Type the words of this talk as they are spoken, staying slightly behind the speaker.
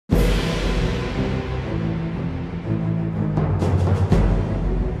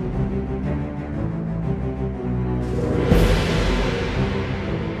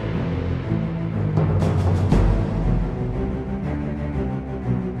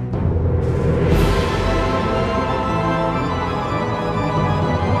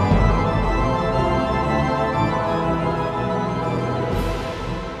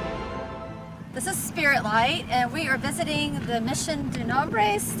Spiritlight, and we are visiting the Mission de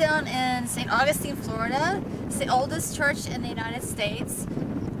Nombre down in St Augustine, Florida. It's the oldest church in the United States.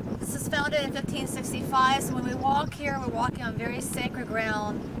 This was founded in 1565, so when we walk here, we're walking on very sacred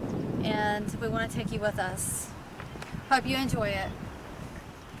ground, and we want to take you with us. Hope you enjoy it.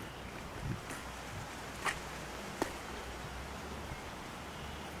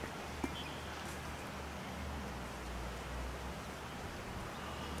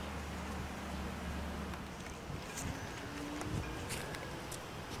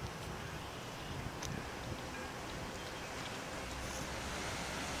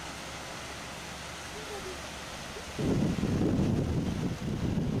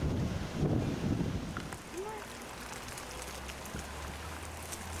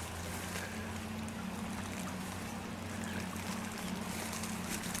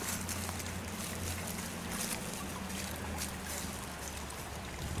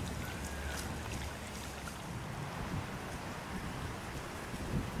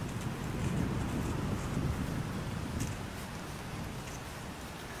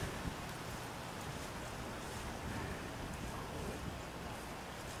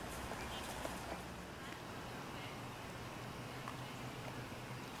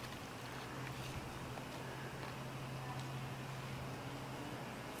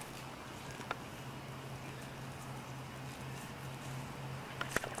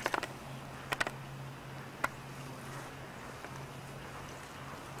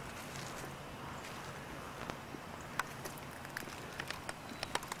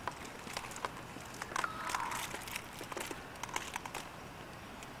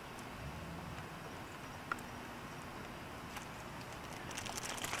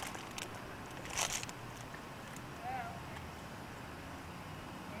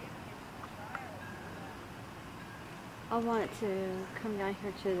 I want to come down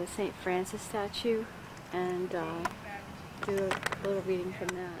here to the St. Francis statue and do a little reading from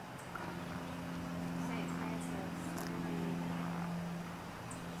that. St. Francis,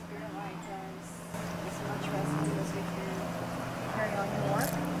 Spiritlight does as much rescue as we can carry on your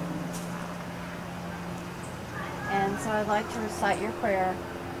work. And so I'd like to recite your prayer.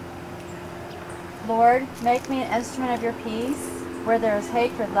 Lord, make me an instrument of your peace. Where there is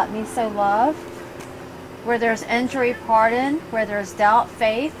hatred, let me sow love. Where there is injury, pardon. Where there is doubt,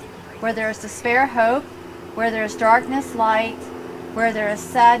 faith. Where there is despair, hope. Where there is darkness, light. Where there is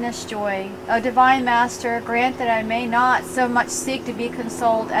sadness, joy. O Divine Master, grant that I may not so much seek to be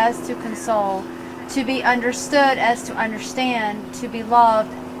consoled as to console, to be understood as to understand, to be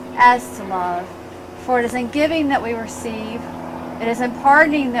loved as to love. For it is in giving that we receive, it is in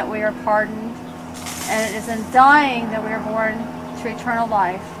pardoning that we are pardoned, and it is in dying that we are born to eternal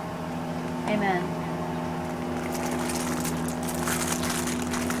life. Amen.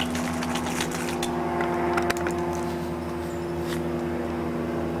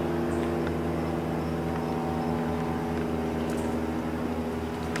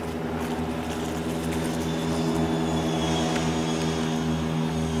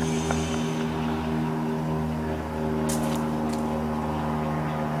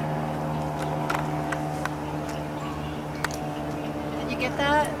 Get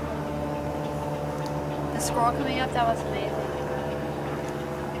that? The squirrel coming up, that was amazing.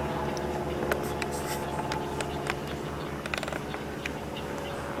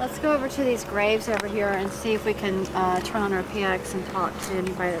 Let's go over to these graves over here and see if we can turn on our peacocks and talk to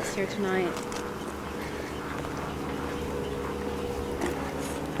anybody that's here tonight.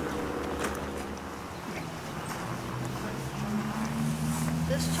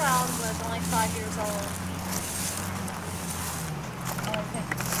 This child was only 5 years old.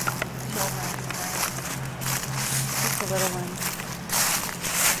 Just a little one.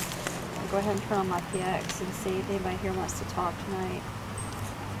 I'll go ahead and turn on my PX and see if anybody here wants to talk tonight.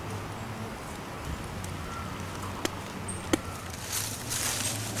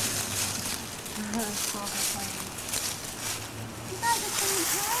 You guys are singing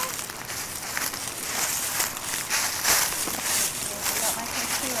too? I got my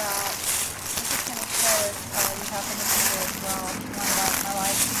tattoo out. I'm just going to show it you happen to see it as well. If you want to like my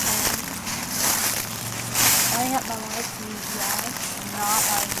life to change. Lighting up my life means yes, and not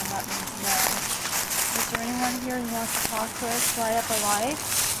lighting them up means no. Is there anyone here who wants to talk to us? Light up a light?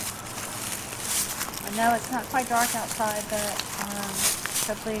 I know it's not quite dark outside, but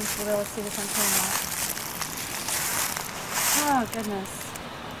hopefully you'll be able to see this on camera. Oh goodness.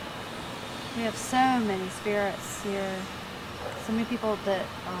 We have so many spirits here. So many people that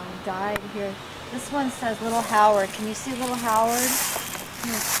died here. This one says Little Howard. Can you see Little Howard?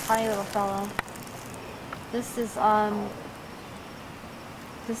 He's a tiny little fellow. This is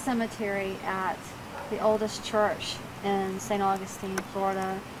the cemetery at the Oldest Church in St Augustine,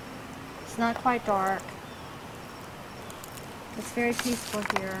 Florida. It's not quite dark. It's very peaceful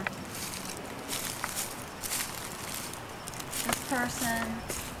here. This person,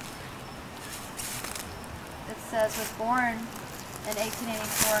 it says, was born in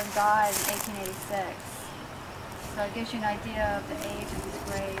 1884 and died in 1886. So it gives you an idea of the age of his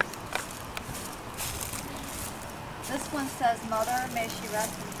grave. This one says, Mother, may she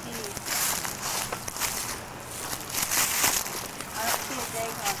rest in peace. I don't see a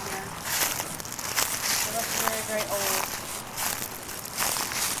date on here. It looks very, very old.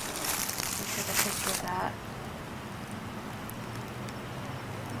 Let's take a picture of that.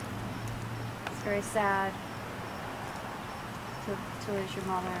 It's very sad to lose your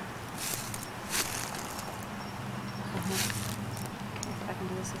mother. Okay, if I can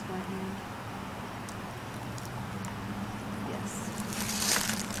do this with one hand.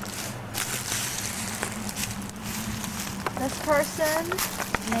 This person,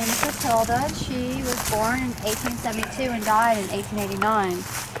 named Matilda, she was born in 1872 and died in 1889.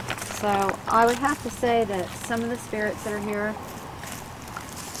 So I would have to say that some of the spirits that are here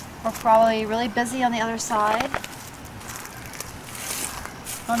are probably really busy on the other side.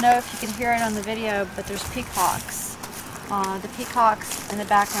 I don't know if you can hear it on the video, but there's peacocks. The peacocks in the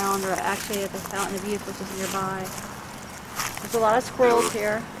background are actually at the Fountain of Youth, which is nearby. There's a lot of squirrels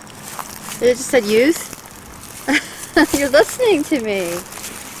here. It just said youth? You're listening to me.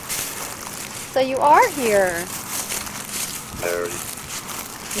 So you are here.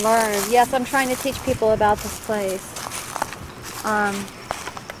 Learn. Yes, I'm trying to teach people about this place.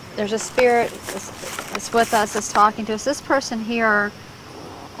 There's a spirit that's with us, that's talking to us. This person here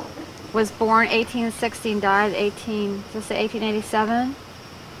was born 1860 and died 1887.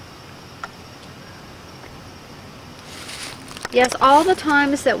 Yes, all the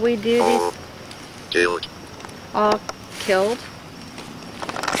times that we do these... Killed. All killed?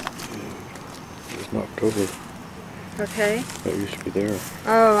 It's not October. Okay. That used to be there.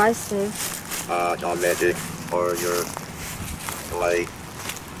 Oh, I see. Magic or your light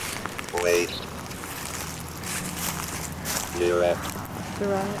waste. You're right. You're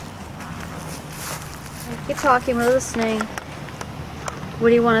right. Keep talking, we're listening. What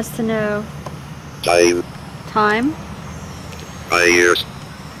do you want us to know? Time. Time? Years.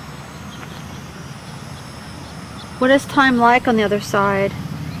 What is time like on the other side?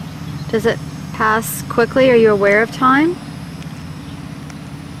 Does it pass quickly? Are you aware of time?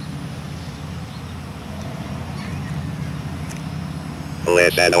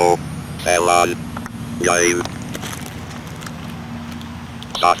 Leseno. Salon. Game.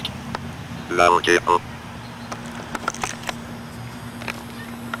 Soft. Multiple.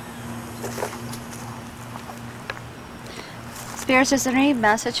 Spirits, is there any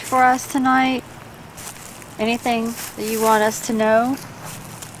message for us tonight? Anything that you want us to know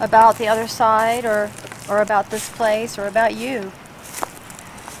about the other side, or about this place, or about you?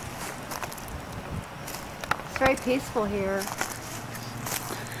 It's very peaceful here.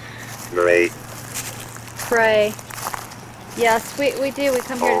 Great. Pray. Yes, we do. We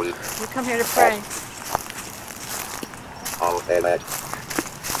come here to pray. All that.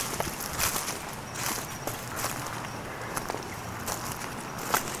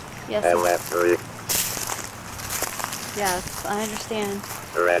 Yes. And after Yes, I understand.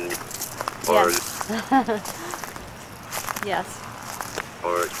 friend. Yes. Yes.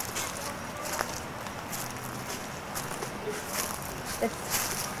 Or It's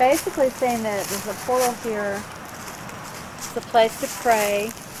basically saying that there's a portal here. It's a place to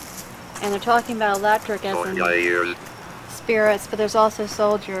pray. And they're talking about electric as in years. spirits, but there's also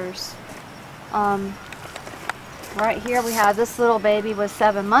soldiers. Right here we have this little baby was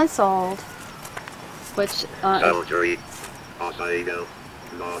 7 months old, which Elderly. Osaigo.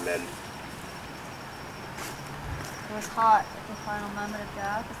 Norman. it was hot at the final moment of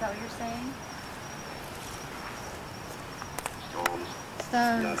death. Is that what you're saying? Storms.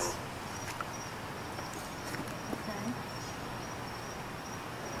 Stones. Okay.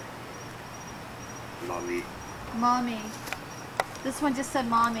 Mommy. Mommy. This one just said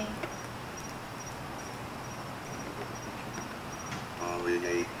mommy.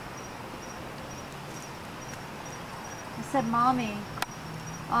 Holiday. It said mommy.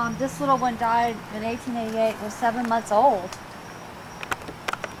 This little one died in 1888, was 7 months old.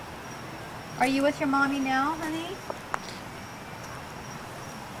 Are you with your mommy now, honey?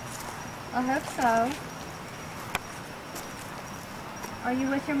 I hope so. Are you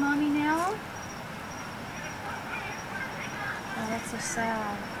with your mommy now? Oh, that's so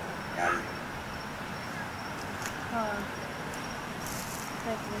sad. Oh.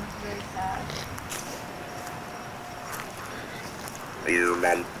 That's very sad.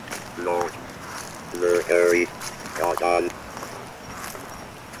 human, Lord, Mercury, Cotton,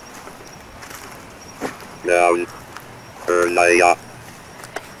 noun, Erlaya,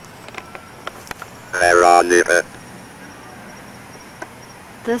 Veronica,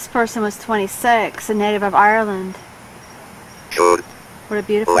 This person was 26, a native of Ireland. Good, What a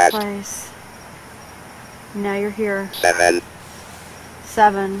beautiful West. place. Now you're here. 7,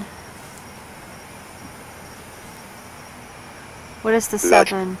 7. What is the Left.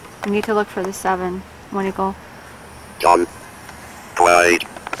 7? We need to look for the 7. Monica. John, Clyde,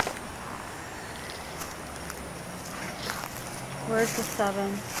 Where's the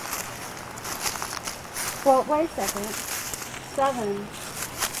 7? Well, wait a second. 7.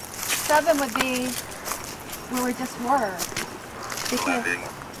 7 would be where we just were. Fleming,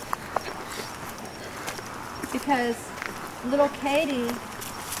 Because little Katie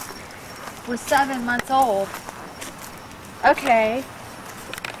was 7 months old. Okay.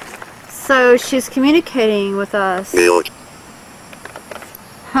 So she's communicating with us. Milk,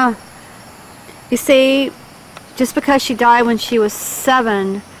 Huh. You see, just because she died when she was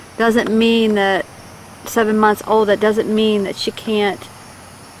 7 doesn't mean that 7 months old, that doesn't mean that she can't,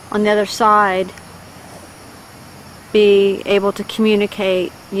 on the other side, be able to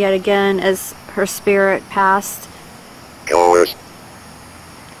communicate yet again as her spirit passed Course,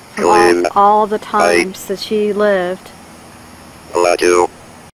 from Clean, all the times that she lived. Plateau,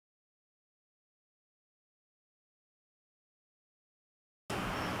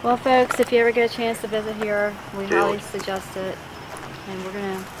 Well, folks, if you ever get a chance to visit here, we highly suggest it. And we're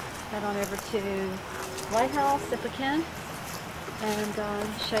going to head on over to Lighthouse if we can, and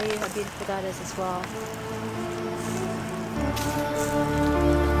show you how beautiful that is as well.